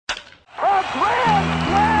Grand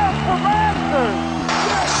slam for Masters!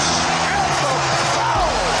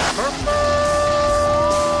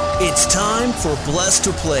 It's time for Blessed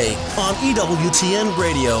to Play on EWTN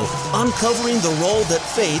Radio, uncovering the role that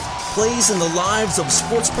faith plays in the lives of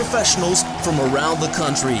sports professionals from around the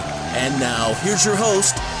country. And now, here's your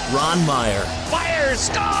host, Ron Meyer. Fire,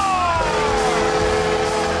 score!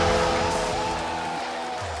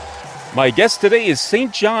 My guest today is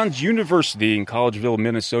St. John's University in Collegeville,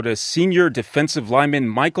 Minnesota, senior defensive lineman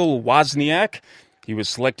Michael Wozniak. He was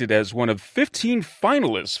selected as one of 15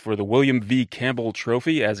 finalists for the William V. Campbell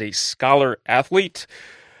Trophy as a scholar athlete.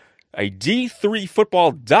 A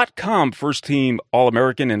D3Football.com first-team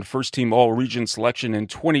All-American and first-team All-Region selection in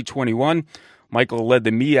 2021. Michael led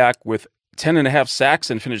the MEAC with 10.5 sacks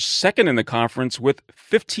and finished second in the conference with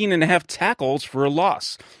 15.5 tackles for a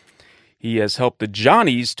loss. He has helped the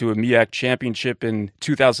Johnnies to a MEAC championship in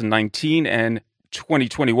 2019 and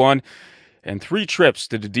 2021 and 3 trips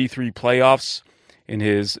to the D3 playoffs. In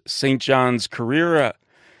his St. John's career,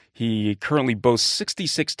 he currently boasts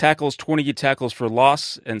 66 tackles, 28 tackles for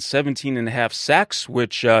loss, and 17.5 sacks,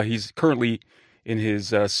 which he's currently in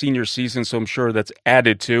his senior season, so I'm sure that's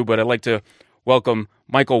added to. But I'd like to welcome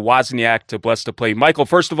Michael Wozniak to Blessed to Play. Michael,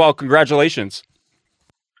 first of all, congratulations.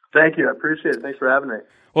 Thank you. I appreciate it. Thanks for having me.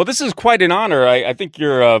 Well, this is quite an honor. I think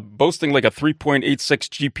you're boasting like a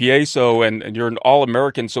 3.86 GPA, so and you're an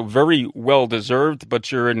All-American, so very well-deserved,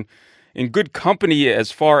 but you're in good company as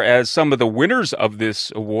far as some of the winners of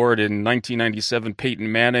this award. In 1997, Peyton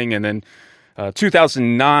Manning, and then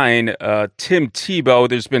 2009, Tim Tebow.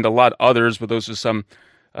 There's been a lot others, but those are some,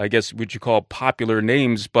 I guess, what you call popular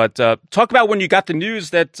names. But talk about when you got the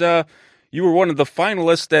news that you were one of the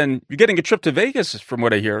finalists, and you're getting a trip to Vegas, from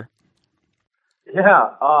what I hear.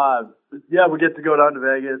 Yeah, we get to go down to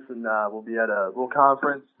Vegas, and we'll be at a little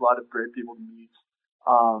conference, a lot of great people to meet.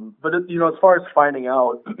 But as far as finding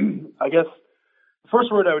out, I guess the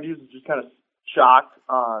first word I would use is just kind of shocked.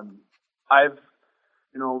 I've,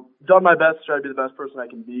 done my best to try to be the best person I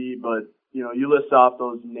can be, but, you list off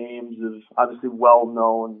those names of obviously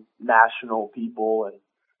well-known national people, and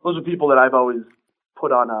those are people that I've always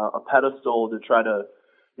put on a pedestal to try to,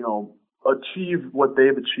 achieve what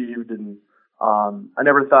they've achieved, and I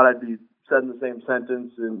never thought I'd be said in the same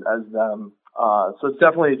sentence as them. So it's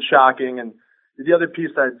definitely shocking. And the other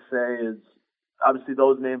piece I'd say is, obviously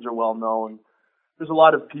those names are well known. There's a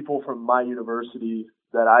lot of people from my university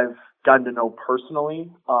that I've gotten to know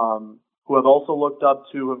personally, who have also looked up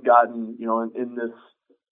to, have gotten, in this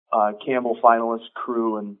Campbell finalist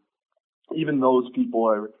crew. And even those people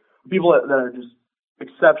are people that are just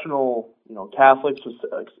exceptional, Catholics,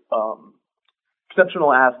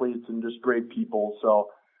 exceptional athletes and just great people. So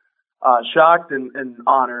shocked and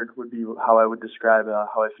honored would be how I would describe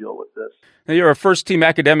how I feel with this. Now, you're a first-team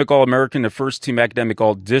academic All-American, a first-team academic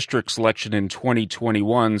All-District selection in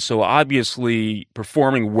 2021, so obviously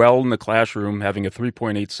performing well in the classroom, having a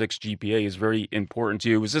 3.86 GPA is very important to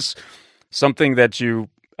you. Was this something that you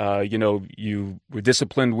were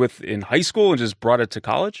disciplined with in high school and just brought it to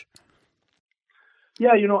college?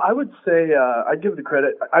 Yeah, I would say I'd give the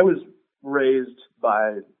credit. I was raised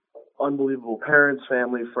by unbelievable parents,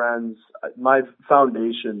 family, friends. My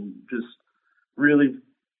foundation just really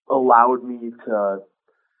allowed me to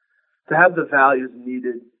have the values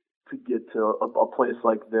needed to get to a place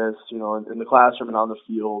like this, in the classroom and on the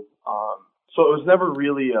field. So it was never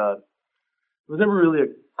really a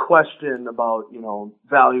question about,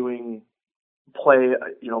 valuing play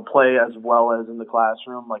as well as in the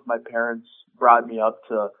classroom. Like, my parents brought me up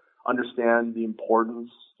to understand the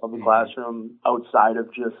importance of the classroom outside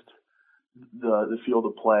of just the field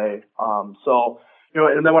of play. So,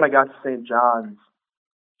 and then when I got to St. John's,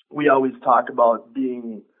 we always talk about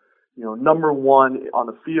being, number one on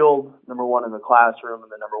the field, number one in the classroom,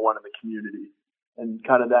 and then number one in the community. And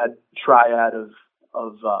kind of that triad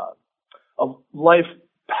of life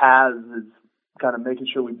paths is kind of making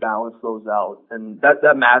sure we balance those out. And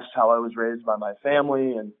that matched how I was raised by my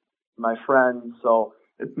family and my friends. So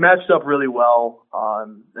it matched up really well.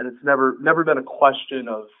 And it's never been a question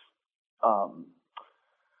of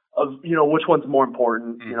which one's more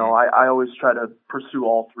important. Mm-hmm. I always try to pursue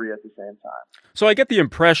all three at the same time. So I get the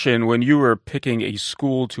impression when you were picking a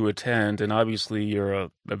school to attend, and obviously you're a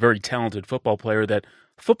very talented football player, that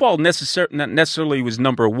football not necessarily was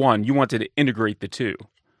number one. You wanted to integrate the two.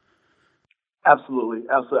 Absolutely.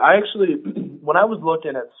 I actually, when I was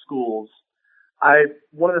looking at schools,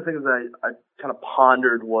 one of the things that I kind of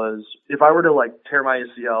pondered was, if I were to tear my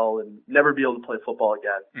ACL and never be able to play football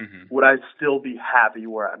again, would I still be happy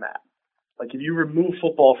where I'm at? If you remove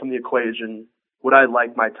football from the equation, would I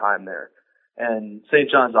like my time there? and St.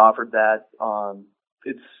 John's offered that.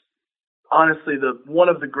 It's honestly one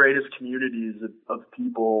of the greatest communities of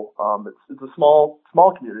people. It's a small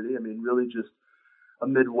community. I mean, really just a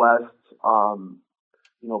Midwest,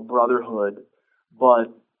 brotherhood. But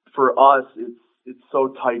for us, it's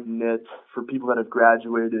so tight knit. For people that have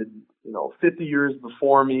graduated, 50 years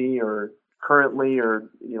before me, or currently, or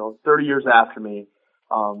 30 years after me,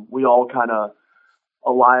 we all kind of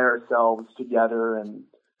ally ourselves together, and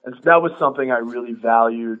that was something I really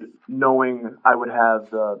valued. Knowing I would have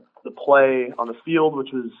the play on the field,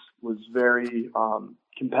 which was very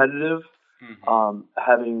competitive.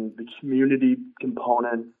 Having the community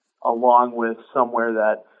component along with somewhere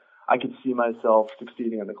that I could see myself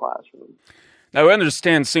succeeding in the classroom. Now, I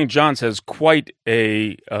understand St. John's has quite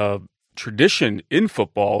a tradition in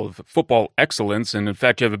football, of football excellence, and in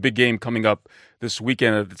fact, you have a big game coming up this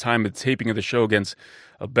weekend at the time of the taping of the show against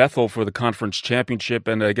Bethel for the conference championship,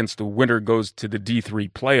 and against the winner goes to the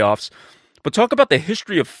D3 playoffs. But talk about the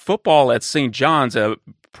history of football at St. John's, a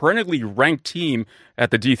perennially ranked team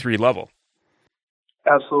at the D3 level.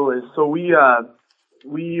 Absolutely. So we are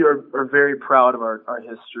very proud of our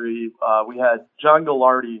history. We had John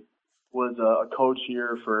Gallardi was a coach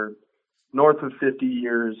here for north of 50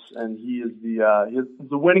 years, and he is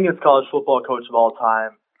the winningest college football coach of all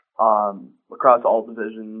time across all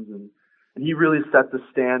divisions, and he really set the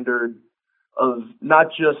standard of not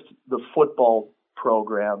just the football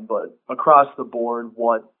program, but across the board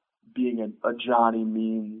what being a Johnny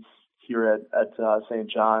means here at St.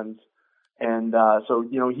 John's. And so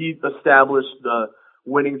he established the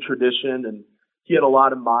winning tradition, and he had a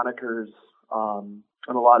lot of monikers and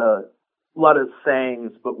a lot of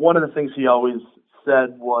sayings. But one of the things he always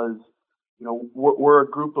said was, we're a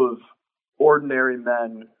group of ordinary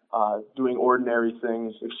men doing ordinary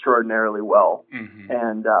things extraordinarily well. Mm-hmm.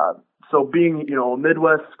 And so being a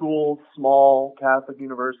Midwest school, small Catholic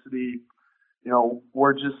university,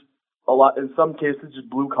 we're just a lot, in some cases, just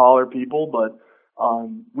blue collar people, but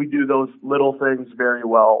we do those little things very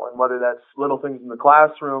well, and whether that's little things in the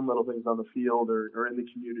classroom, little things on the field, or in the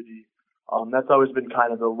community, that's always been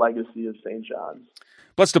kind of the legacy of St. John's.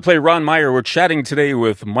 Blessed to play Ron Meyer. We're chatting today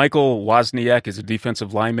with Michael Wozniak. He's a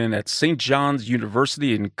defensive lineman at St. John's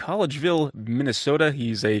University in Collegeville, Minnesota.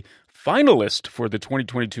 He's a finalist for the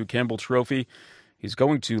 2022 Campbell Trophy. He's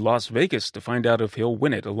going to Las Vegas to find out if he'll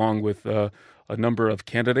win it, along with a number of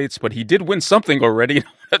candidates. But he did win something already.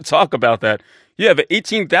 Talk about that. You have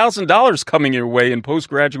 $18,000 coming your way in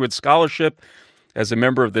postgraduate scholarship as a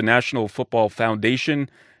member of the National Football Foundation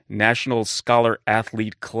National Scholar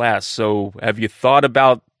Athlete class. So have you thought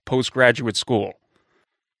about postgraduate school?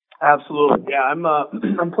 Absolutely. Yeah,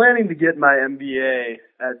 I'm planning to get my MBA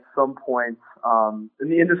at some point. In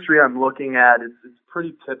the industry I'm looking at, it's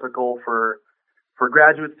pretty typical for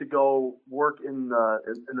graduates to go work in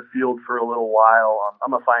the field for a little while.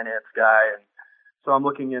 I'm a finance guy, and so I'm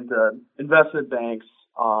looking into investment banks,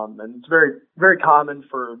 and it's very, very common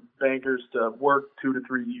for bankers to work 2 to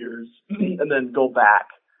 3 years and then go back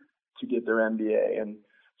to get their MBA. And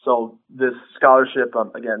so this scholarship,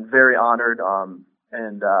 again, very honored,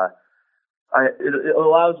 and it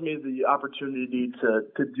allows me the opportunity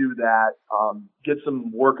to do that, get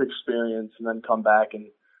some work experience, and then come back and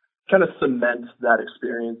kind of cement that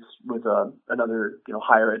experience with another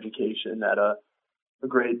higher education at a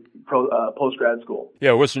great post-grad school.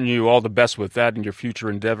 Yeah, wishing you all the best with that and your future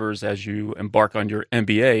endeavors as you embark on your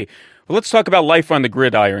MBA. Well, let's talk about life on the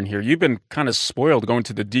gridiron here. You've been kind of spoiled going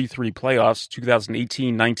to the D3 playoffs,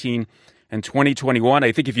 2018, 19, and 2021.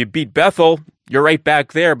 I think if you beat Bethel, you're right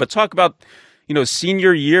back there. But talk about,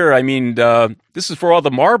 senior year. I mean, this is for all the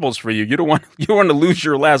marbles for you. You don't want to lose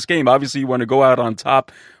your last game. Obviously, you want to go out on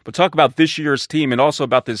top. But talk about this year's team and also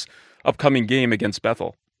about this upcoming game against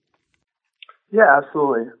Bethel. Yeah,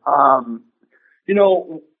 absolutely.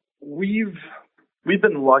 We've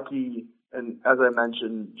been lucky, and as I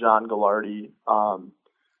mentioned, John Gallardi,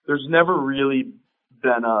 there's never really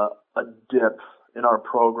been a dip in our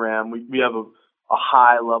program. We have a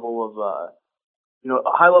high level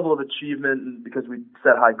of achievement because we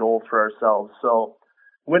set high goals for ourselves. So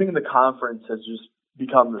winning the conference has just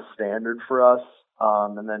become the standard for us.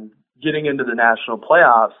 And then getting into the national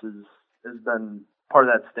playoffs has been part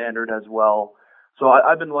of that standard as well. So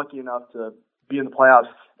I've been lucky enough to be in the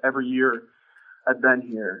playoffs every year I've been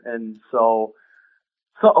here. And so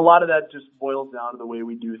a lot of that just boils down to the way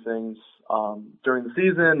we do things during the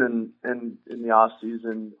season and in the off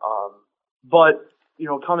season. But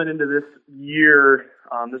coming into this year,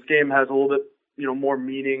 this game has a little bit more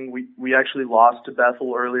meaning. We actually lost to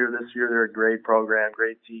Bethel earlier this year. They're a great program,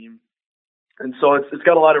 great team, and so it's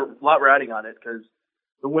got a lot riding on it because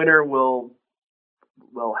the winner will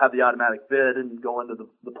will have the automatic bid and go into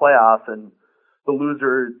the playoff, and the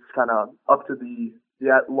loser is kind of up to the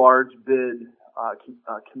at-large bid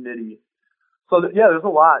committee. So there's a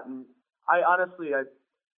lot, and I honestly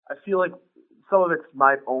I feel like some of it's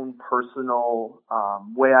my own personal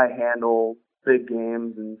way I handle big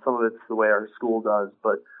games, and some of it's the way our school does.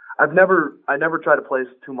 But I never try to place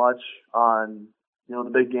too much on the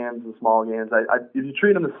big games and small games. If you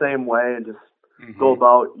treat them the same way and just go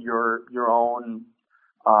about your own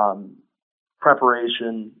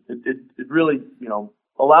preparation, it really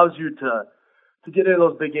allows you to get into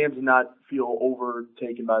those big games and not feel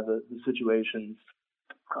overtaken by the situations.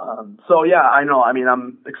 So yeah, I know. I mean,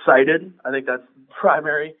 I'm excited. I think that's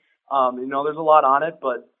primary. There's a lot on it,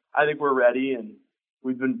 but I think we're ready, and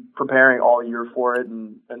we've been preparing all year for it.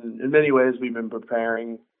 And in many ways, we've been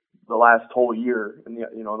preparing the last whole year in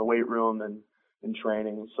the weight room and in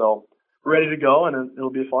training. So we're ready to go, and it'll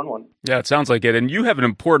be a fun one. Yeah, it sounds like it. And you have an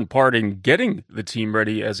important part in getting the team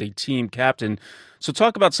ready as a team captain. So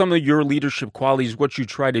talk about some of your leadership qualities, what you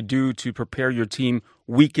try to do to prepare your team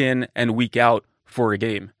week in and week out for a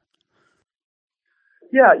game.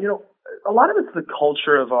 Yeah, a lot of it's the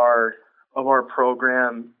culture of our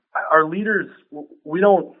program. Our leaders, we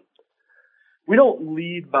don't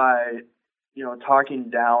lead by talking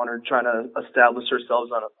down or trying to establish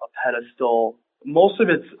ourselves on a pedestal. Most of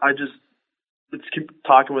it's keep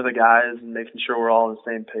talking with the guys and making sure we're all on the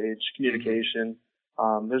same page. Communication.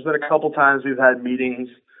 There's been a couple times we've had meetings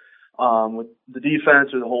with the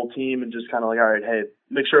defense or the whole team, and just kind of like, all right, hey,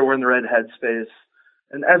 make sure we're in the right headspace.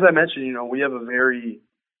 And as I mentioned, we have a very,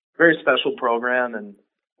 very special program, and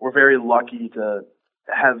we're very lucky to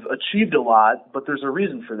have achieved a lot. But there's a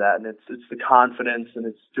reason for that, and it's the confidence, and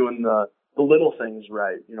it's doing the little things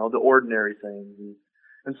right, the ordinary things.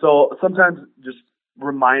 And so sometimes just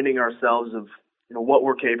reminding ourselves of what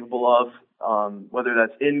we're capable of, whether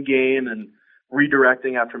that's in game and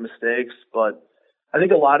redirecting after mistakes. But I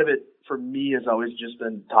think a lot of it for me has always just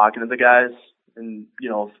been talking to the guys, and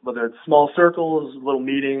whether it's small circles, little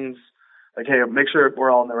meetings, like, hey, make sure we're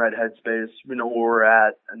all in the right headspace, we know where we're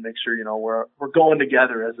at, and make sure we're going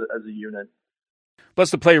together as a unit.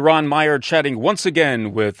 Blessed to play Ron Meyer chatting once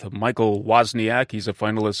again with Michael Wozniak. He's a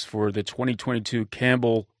finalist for the 2022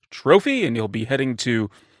 Campbell Trophy, and he'll be heading to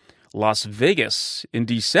Las Vegas in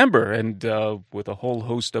December, and with a whole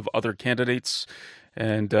host of other candidates.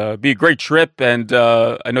 And be a great trip, and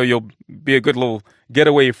I know you'll be a good little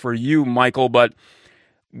getaway for you, Michael. But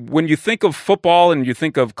when you think of football and you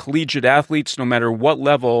think of collegiate athletes, no matter what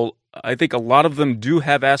level, I think a lot of them do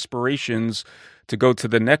have aspirations to go to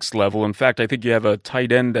the next level. In fact, I think you have a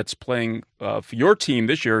tight end that's playing for your team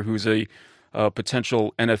this year who's a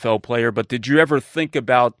potential NFL player. But did you ever think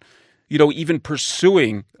about, even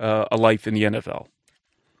pursuing a life in the NFL?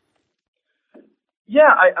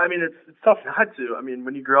 Yeah, I mean, it's tough not to. I mean,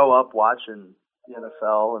 when you grow up watching the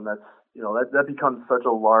NFL, and that's, that becomes such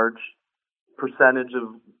a large percentage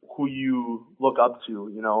of who you look up to.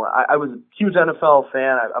 I was a huge NFL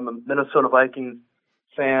fan. I'm a Minnesota Vikings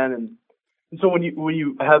fan, and so when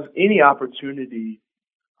you have any opportunity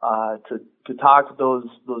to talk with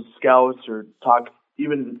those scouts, or talk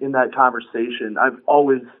even in that conversation, I've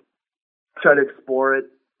always tried to explore it.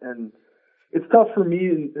 And it's tough for me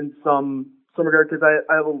in some regard, because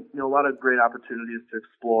I have a lot of great opportunities to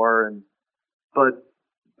explore, but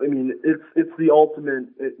I mean, it's the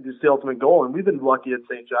ultimate goal. And we've been lucky at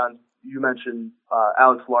St. John's. You mentioned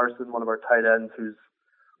Alex Larson, one of our tight ends, who's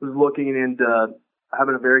looking into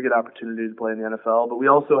having a very good opportunity to play in the NFL. But we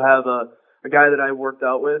also have a guy that I worked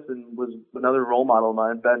out with and was another role model of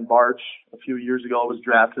mine, Ben Barch, a few years ago, was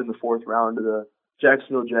drafted in the 4th round to the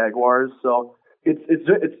Jacksonville Jaguars. So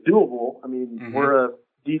it's doable. I mean, we're a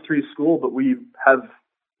D3 school, but we have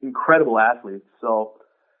incredible athletes. So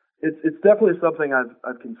it's definitely something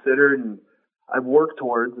I've considered and I've worked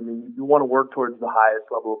towards. I mean, you want to work towards the highest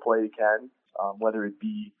level of play you can, whether it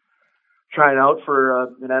be trying out for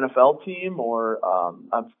an NFL team, or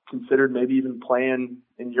I've considered maybe even playing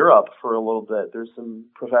in Europe for a little bit. There's some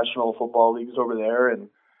professional football leagues over there, and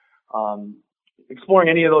exploring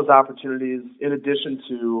any of those opportunities in addition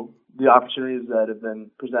to the opportunities that have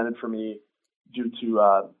been presented for me due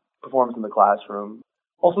to performance in the classroom.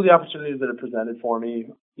 Also the opportunities that are presented for me,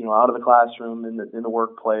 out of the classroom, in the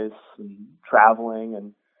workplace, and traveling,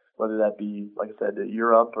 and whether that be, like I said, to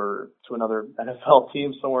Europe or to another NFL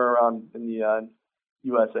team somewhere around in the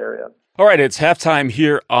U.S. area. All right, it's halftime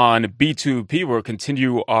here on B2P. We'll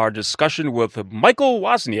continue our discussion with Michael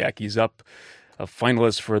Wozniak. He's up, a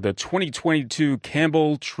finalist for the 2022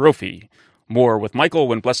 Campbell Trophy. More with Michael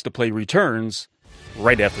when Blessed to Play returns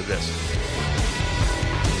right after this.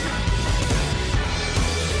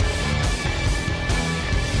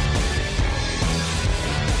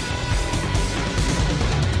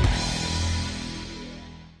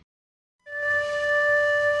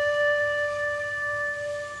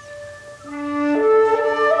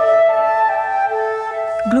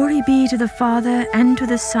 Glory be to the Father, and to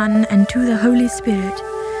the Son, and to the Holy Spirit,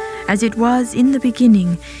 as it was in the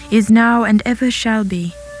beginning, is now, and ever shall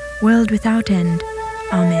be, world without end.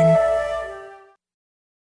 Amen.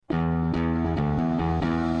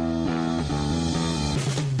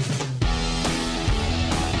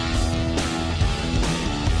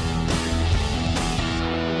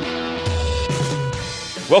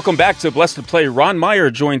 Welcome back to Blessed to Play. Ron Meyer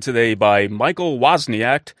joined today by Michael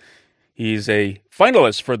Wozniak. He's a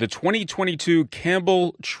finalist for the 2022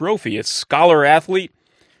 Campbell Trophy. It's Scholar Athlete.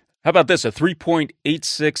 How about this? A 3.86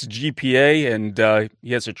 GPA, and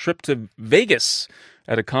he has a trip to Vegas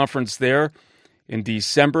at a conference there in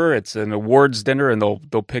December. It's an awards dinner, and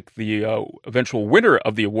they'll pick the eventual winner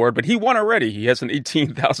of the award. But he won already. He has an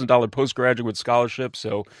 $18,000 postgraduate scholarship,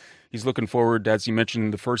 so he's looking forward, as he mentioned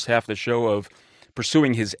in the first half of the show, of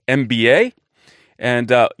pursuing his MBA.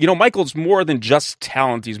 And, Michael's more than just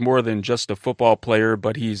talent. He's more than just a football player,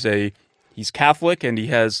 but he's Catholic, and he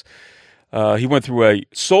went through a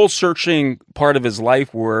soul-searching part of his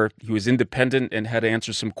life where he was independent and had to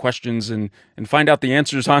answer some questions and find out the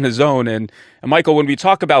answers on his own. And Michael, when we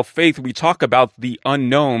talk about faith, we talk about the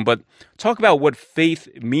unknown, but talk about what faith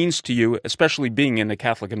means to you, especially being in a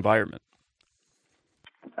Catholic environment.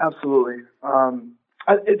 Absolutely.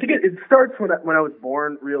 I think it starts when I was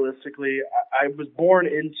born. Realistically, I was born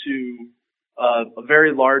into a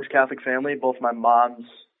very large Catholic family, both my mom's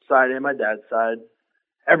side and my dad's side.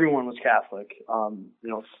 Everyone was Catholic.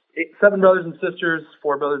 7 brothers and sisters,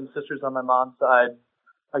 4 brothers and sisters on my mom's side.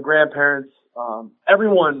 My grandparents,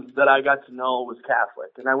 everyone that I got to know was Catholic,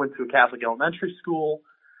 and I went to a Catholic elementary school,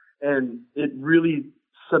 and it really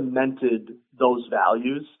cemented those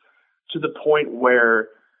values to the point where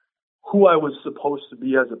who I was supposed to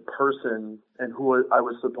be as a person and who I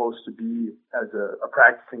was supposed to be as a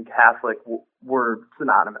practicing Catholic were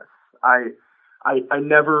synonymous. I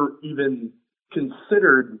never even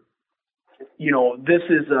considered, this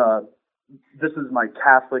is my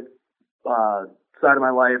Catholic side of my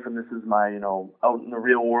life, and this is my, out in the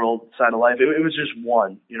real world side of life. It was just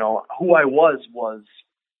one. Who I was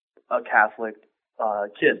a Catholic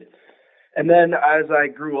kid. And then as I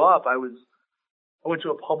grew up, I went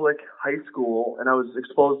to a public high school, and I was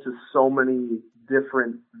exposed to so many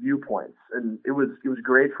different viewpoints, and it was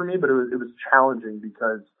great for me, but it was challenging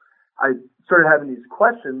because I started having these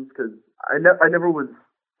questions because I never was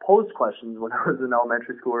posed questions when I was in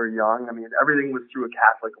elementary school or young. I mean, everything was through a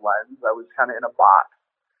Catholic lens. I was kind of in a box.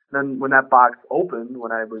 And then when that box opened,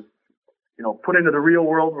 when I was, put into the real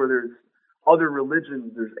world where there's other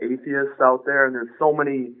religions, there's atheists out there, and there's so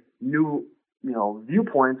many new,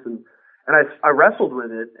 viewpoints, and I wrestled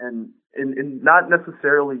with it, and not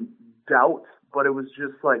necessarily doubt, but it was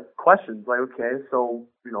just like questions, like, okay, so,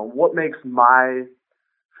 what makes my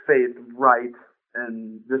faith right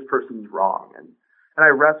and this person's wrong? And I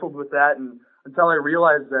wrestled with that, and until I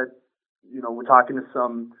realized that, we're talking to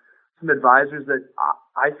some advisors, that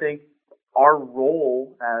I think our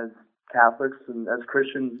role as Catholics and as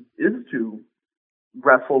Christians is to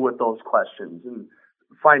wrestle with those questions and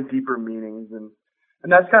find deeper meanings, and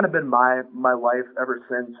that's kind of been my life ever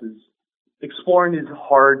since, is exploring these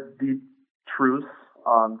hard, deep truths,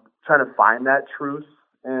 trying to find that truth,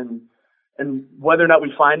 and whether or not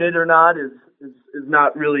we find it or not is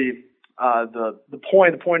not really the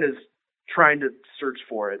point. The point is trying to search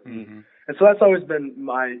for it, and so that's always been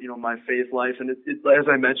my faith life. And it, as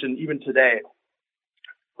I mentioned, even today,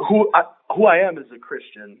 who I am is a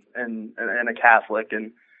Christian and a Catholic,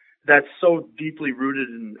 and that's so deeply rooted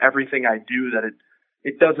in everything I do that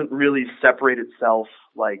it doesn't really separate itself.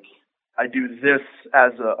 Like, I do this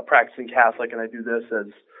as a practicing Catholic, and I do this as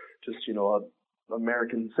just a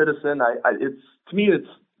American citizen.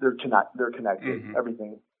 They're connected.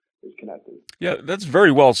 Everything is connected. Yeah, that's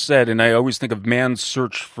very well said. And I always think of man's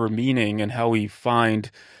search for meaning and how we define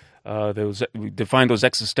those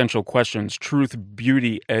existential questions: truth,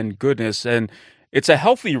 beauty, and goodness. And it's a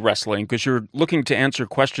healthy wrestling because you're looking to answer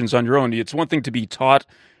questions on your own. It's one thing to be taught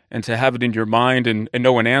and to have it in your mind and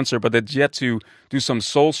know an answer, but it's yet to do some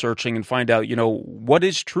soul searching and find out, what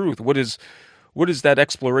is truth? What is that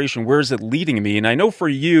exploration? Where is it leading me? And I know for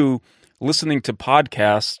you, listening to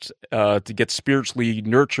podcasts to get spiritually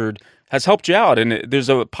nurtured has helped you out. And there's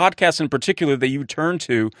a podcast in particular that you turn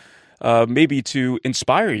to maybe to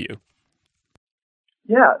inspire you.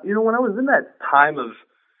 Yeah, when I was in that time of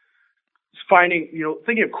finding,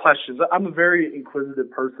 thinking of questions, I'm a very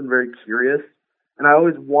inquisitive person, very curious. And I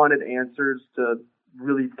always wanted answers to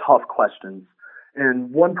really tough questions.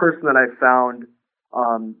 And one person that I found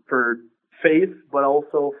for faith, but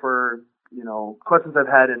also for, questions I've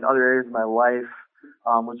had in other areas of my life,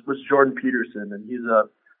 was Jordan Peterson. And he's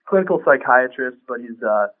clinical psychiatrist, but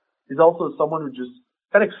he's also someone who just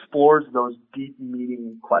kind of explores those deep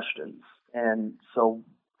meaning questions. And so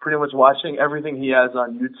pretty much watching everything he has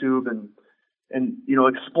on YouTube and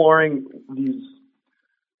exploring these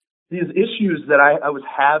issues that I was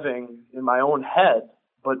having in my own head,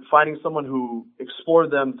 but finding someone who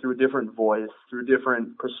explored them through a different voice, through a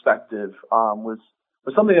different perspective, was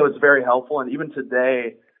something that was very helpful. And even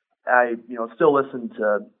today, I still listen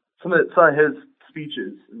to some of his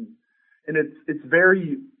speeches, and it's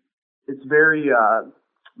very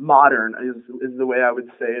modern is the way I would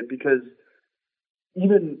say it, because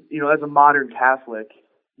even as a modern Catholic,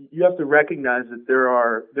 you have to recognize that there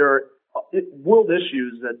are world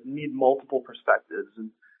issues that need multiple perspectives,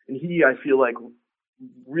 and he, I feel like,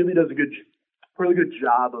 really does a really good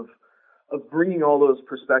job of bringing all those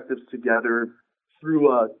perspectives together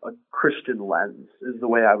through a Christian lens, is the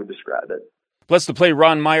way I would describe it. Blessed to Play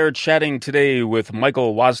Ron Meyer chatting today with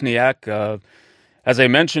Michael Wozniak. As I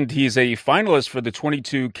mentioned, he's a finalist for the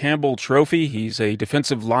 22 Campbell Trophy. He's a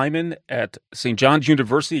defensive lineman at St. John's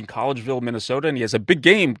University in Collegeville, Minnesota, and he has a big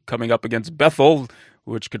game coming up against Bethel,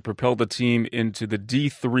 which could propel the team into the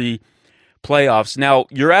D3 playoffs. Now,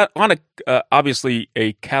 you're on obviously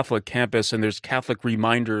a Catholic campus, and there's Catholic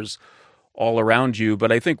reminders all around you,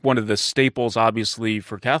 but I think one of the staples, obviously,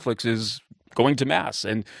 for Catholics is going to Mass.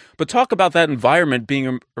 But talk about that environment,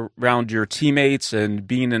 being around your teammates and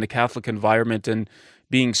being in a Catholic environment and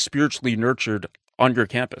being spiritually nurtured on your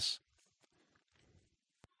campus.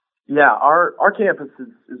 Yeah, our campus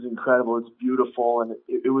is incredible. It's beautiful, and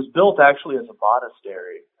it was built actually as a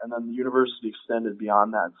monastery, and then the university extended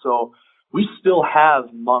beyond that. So we still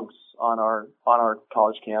have monks on our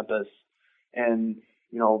college campus, and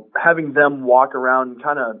having them walk around and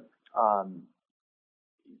kind of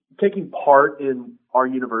taking part in our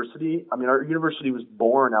university. I mean, our university was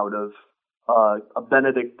born out of a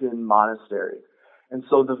Benedictine monastery. And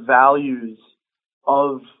so the values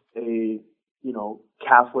of a,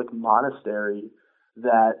 Catholic monastery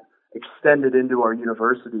that extended into our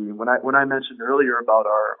university, when I mentioned earlier about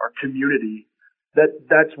our community,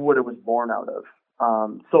 that's what it was born out of.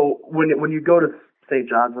 So when you go to St.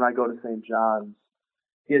 John's, when I go to St. John's,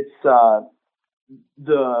 it's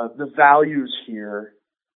the values here,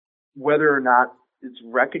 whether or not it's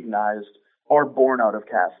recognized, are born out of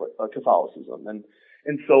Catholicism.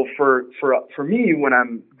 And so for me, when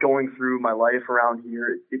I'm going through my life around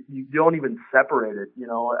here, you don't even separate it.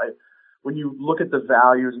 When you look at the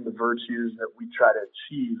values and the virtues that we try to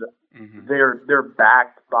achieve, mm-hmm. they're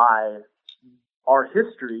backed by our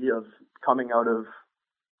history of coming out of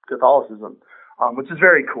Catholicism, which is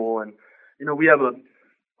very cool. And we have a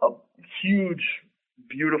huge,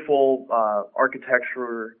 beautiful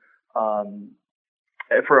architecture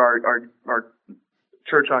for our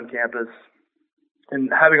church on campus, and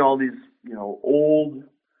having all these old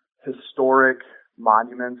historic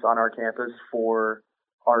monuments on our campus for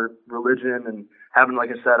our religion, and having, like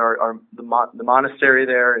I said, the monastery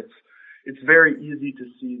there. It's very easy to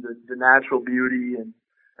see the natural beauty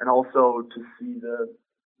and also to see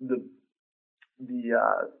the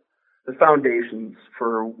foundations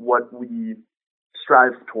for what we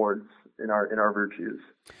strive towards in our virtues.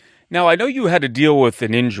 Now, I know you had to deal with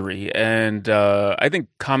an injury, and I think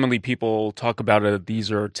commonly people talk about it.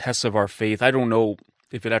 These are tests of our faith. I don't know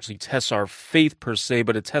if it actually tests our faith per se,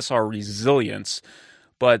 but it tests our resilience.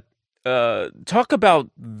 But talk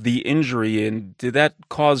about the injury, and did that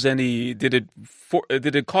cause any? Did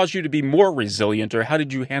it cause you to be more resilient, or how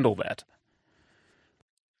did you handle that?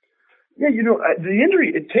 Yeah, the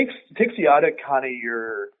injury, it takes you out of kind of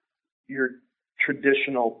your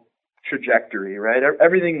traditional trajectory, right?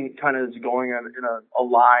 Everything kind of is going in a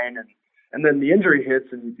line, and then the injury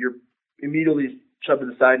hits, and you're immediately shoved to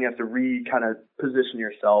the side, and you have to kind of position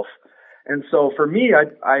yourself. And so for me,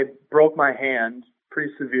 I broke my hand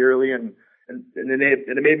pretty severely, and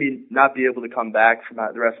it made me not be able to come back for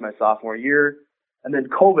the rest of my sophomore year. And then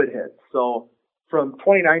COVID hit. So from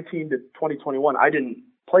 2019 to 2021, I didn't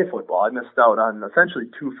play football. I missed out on essentially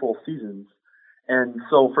 2 full seasons. And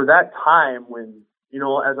so for that time when,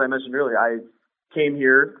 as I mentioned earlier, I came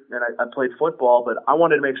here and I played football, but I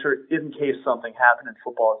wanted to make sure in case something happened in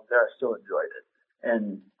football there, I still enjoyed it.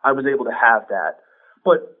 And I was able to have that.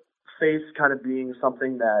 But faith kind of being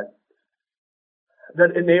something that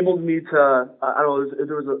enabled me to,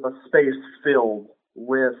 there was a space filled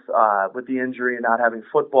with the injury and not having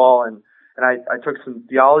football. And I took some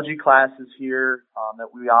theology classes here that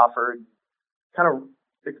we offered, kind of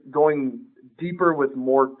going deeper with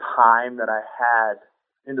more time that I had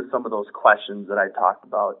into some of those questions that I talked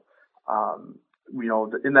about.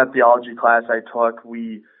 In that theology class I took,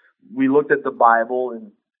 we looked at the Bible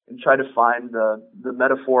and and try to find the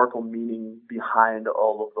metaphorical meaning behind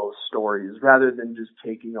all of those stories, rather than just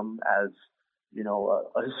taking them as,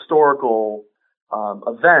 a historical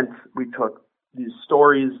event. We took these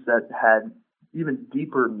stories that had even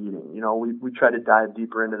deeper meaning. We tried to dive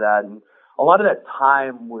deeper into that, and a lot of that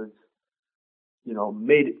time was,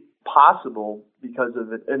 made possible because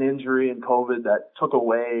of an injury and COVID that took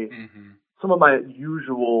away some of my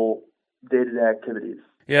usual day-to-day activities.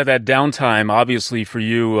 Yeah, that downtime, obviously, for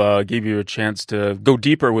you gave you a chance to go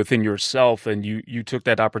deeper within yourself, and you took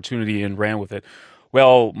that opportunity and ran with it.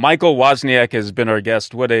 Well, Michael Wozniak has been our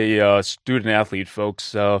guest. What a student-athlete,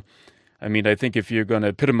 folks. I think if you're going to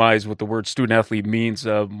epitomize what the word student-athlete means,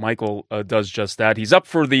 Michael does just that. He's up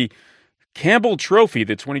for the Campbell Trophy,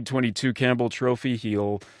 the 2022 Campbell Trophy.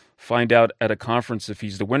 He'll find out at a conference if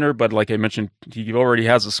he's the winner, but like I mentioned, he already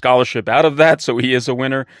has a scholarship out of that, so he is a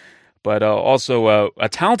winner. But also a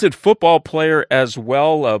talented football player as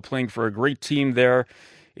well, playing for a great team there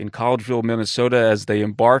in Collegeville, Minnesota, as they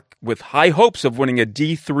embark with high hopes of winning a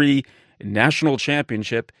D3 national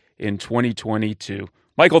championship in 2022.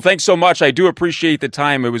 Michael, thanks so much. I do appreciate the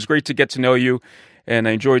time. It was great to get to know you, and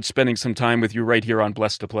I enjoyed spending some time with you right here on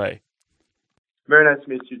Blessed to Play. Very nice to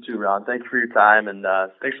meet you too, Ron. Thank you for your time, and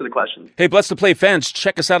thanks for the questions. Hey, Blessed to Play fans,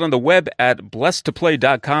 check us out on the web at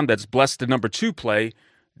blessedtoplay.com. That's blessed, the number 2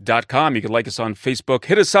 play.com. You can like us on Facebook.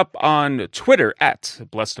 Hit us up on Twitter at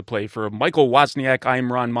Blessed to Play. For Michael Wozniak,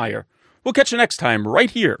 I'm Ron Meyer. We'll catch you next time right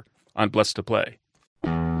here on Blessed to Play.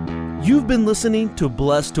 You've been listening to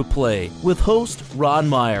Blessed to Play with host Ron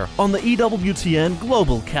Meyer on the EWTN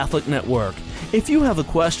Global Catholic Network. If you have a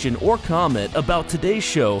question or comment about today's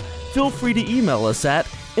show, feel free to email us at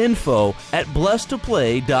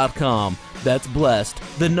info@blessedtoplay.com. That's blessed,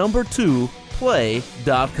 the number 2,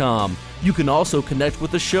 play.com. You can also connect with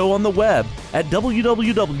the show on the web at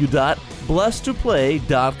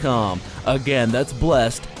www.blessedtoplay.com. Again, that's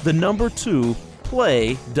blessed, the number 2,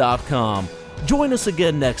 play.com. Join us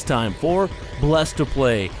again next time for Blessed to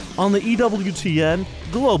Play on the EWTN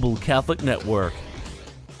Global Catholic Network.